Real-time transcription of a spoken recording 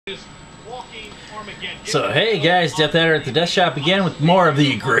So hey guys, dethaddr at the death shop again with more of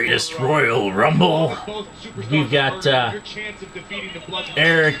the greatest Royal Rumble. We've got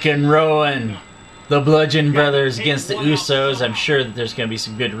Eric and Rowan, the Bludgeon Brothers against the Usos. I'm sure that there's going to be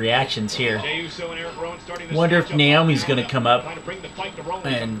some good reactions here. Wonder if Naomi's going to come up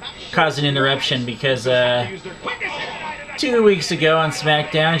and cause an interruption because 2 weeks ago on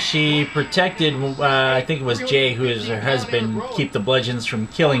Smackdown, she protected, I think it was Jay, who is her husband, keep the Bludgeons from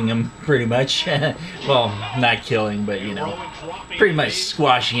killing him, pretty much. Well, not killing, but, you know, pretty much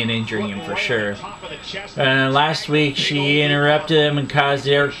squashing and injuring him for sure. Last week, she interrupted him and caused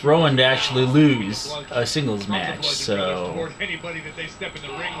Eric Rowan to actually lose a singles match, so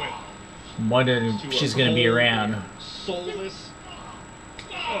I'm wondering if she's going to be around.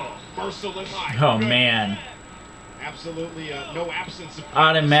 Oh, man. Absolutely no absence of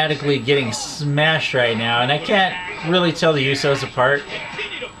automatically getting smashed right now, and I can't really tell the Usos apart.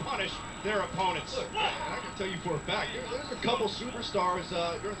 Continue to punish their opponents. I can tell you for a fact, there's a couple superstars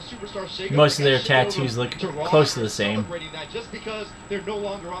during the superstar shake. Most of their tattoos look close to the same. That just because they're no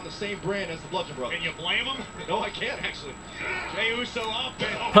longer on the same brand as the Bludgeon Brothers. Can you blame them? No, I can't actually. Jey Uso up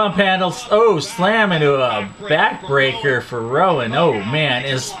and Pump handles. Oh, slam into a backbreaker for Rowan. Oh man,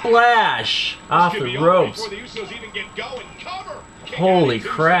 and a splash off the ropes. Holy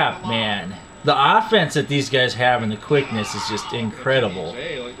crap, man. The offense that these guys have and the quickness is just incredible.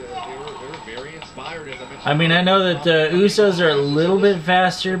 I mean, I know that the Usos are a little bit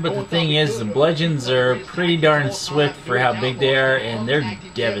faster, but the thing is, the Bludgeons are pretty darn swift for how big they are, and they're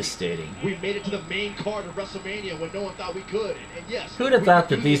devastating. We made it to the main card of WrestleMania when no one thought we could. And yes, who would have thought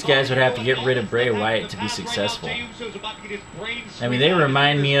that these guys would have to get rid of Bray Wyatt to be successful? I mean, they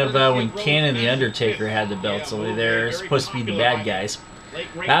remind me of when Kane and The Undertaker had the belts, only they're supposed to be the bad guys.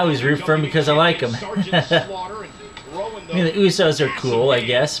 I always root for them because I like them. I mean, the Usos are cool, I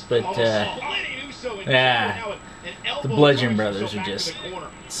guess, but yeah, the Bludgeon Brothers are just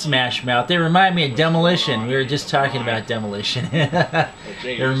smash mouth. They remind me of Demolition. We were just talking about Demolition.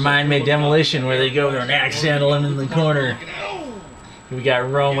 They remind me of Demolition, where they go there and axe handle him in the corner. We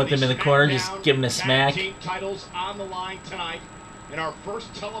got Rowan with him in the corner, just give him a smack.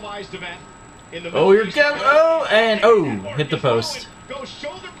 Oh, here it comes. Oh, and oh, hit the post.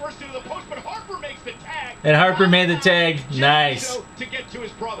 And Harper made the tag. Nice.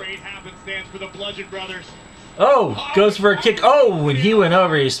 Oh, goes for a kick. Oh, when he went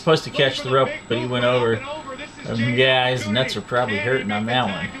over, he's supposed to catch the rope, but he went over. Yeah, his nuts are probably hurting on that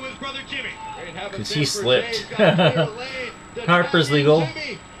one, because he slipped. Harper's legal.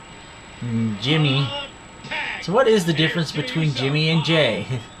 Jimmy. So what is the difference between Jimmy and Jay?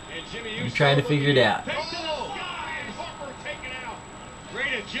 I'm trying to figure it out.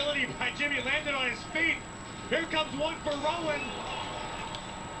 Great agility by Jimmy, landed on his feet. Here comes one for Rowan.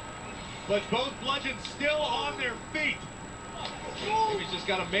 But both Bludgeons still on their feet. Jimmy's just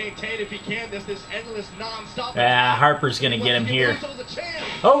got to maintain, if he can, this endless non-stop. Harper's going to get him here.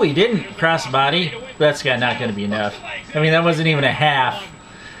 Oh, he didn't. Crossbody. That's not going to be enough. I mean, that wasn't even a half.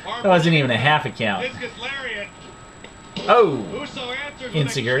 That wasn't even a half a count. Oh,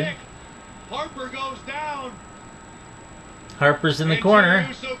 Insigurd. Harper goes down. Harper's in the corner.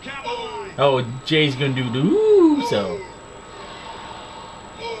 Oh, Jay's going to do the Uso.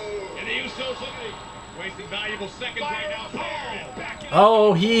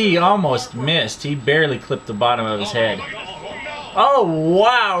 Oh, he almost missed. He barely clipped the bottom of his head. Oh,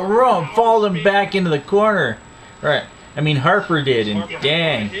 wow. Rowan followed him back into the corner. Right. I mean, Harper did, and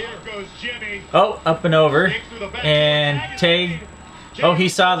dang. Oh, up and over. And tag. Oh, he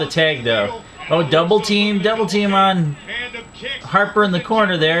saw the tag, though. Oh, double team on Harper in the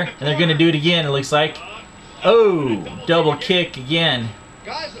corner there. And they're going to do it again, it looks like. Oh, double kick again.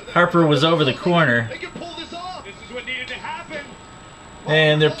 Harper was over the corner.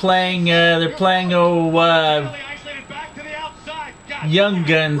 And they're playing Young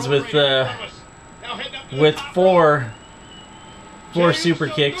Guns with four super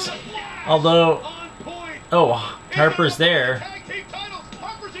kicks. Although, oh, Harper's there.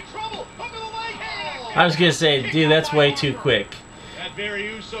 I was gonna say, dude, that's way too quick.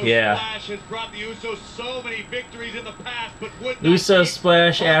 Yeah. Uso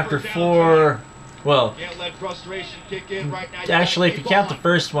splash after 4. Well, actually, if you count the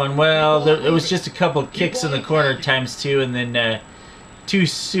first one, well, it was just a couple kicks in the corner times 2, and then 2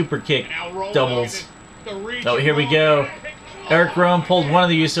 super kick doubles. Oh, here we go. Eric Rowan pulled one of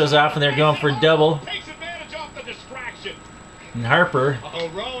the Usos off, and they're going for a double. And Harper.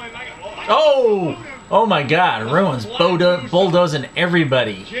 Oh! Oh my God! Rowan's bulldozing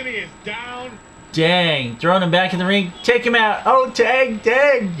everybody. Jimmy is down. dang. Throwing him back in the ring. Take him out. Oh, tag,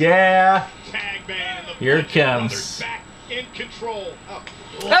 tag. Yeah. Here it comes. In control.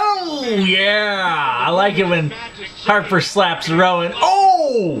 Oh, yeah. I like it when Harper slaps Rowan.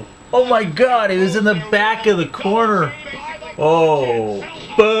 Oh! Oh, my God. It was in the back of the corner. Oh,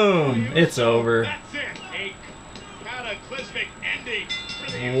 boom. It's over.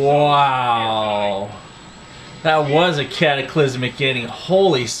 Wow. That was a cataclysmic ending.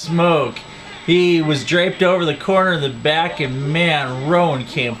 Holy smoke. He was draped over the corner in the back, and man, Rowan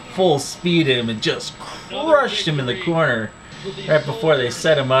came full speed at him and just crushed him in the corner right before they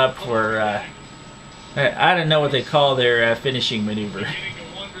set him up for, I don't know what they call their finishing maneuver.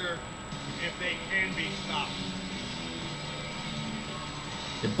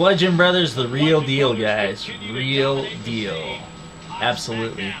 The Bludgeon Brothers, the real deal, guys. Real deal.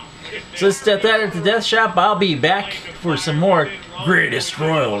 Absolutely. So this is dethaddr at the Death Shop. I'll be back for some more Greatest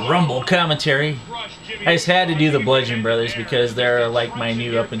Royal Rumble commentary. I just had to do the Bludgeon Brothers because they're like my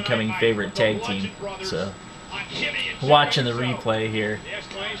new up-and-coming favorite tag team. So, watching the replay here.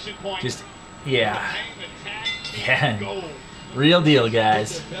 Just, yeah. Yeah. Real deal,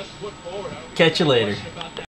 guys. Catch you later.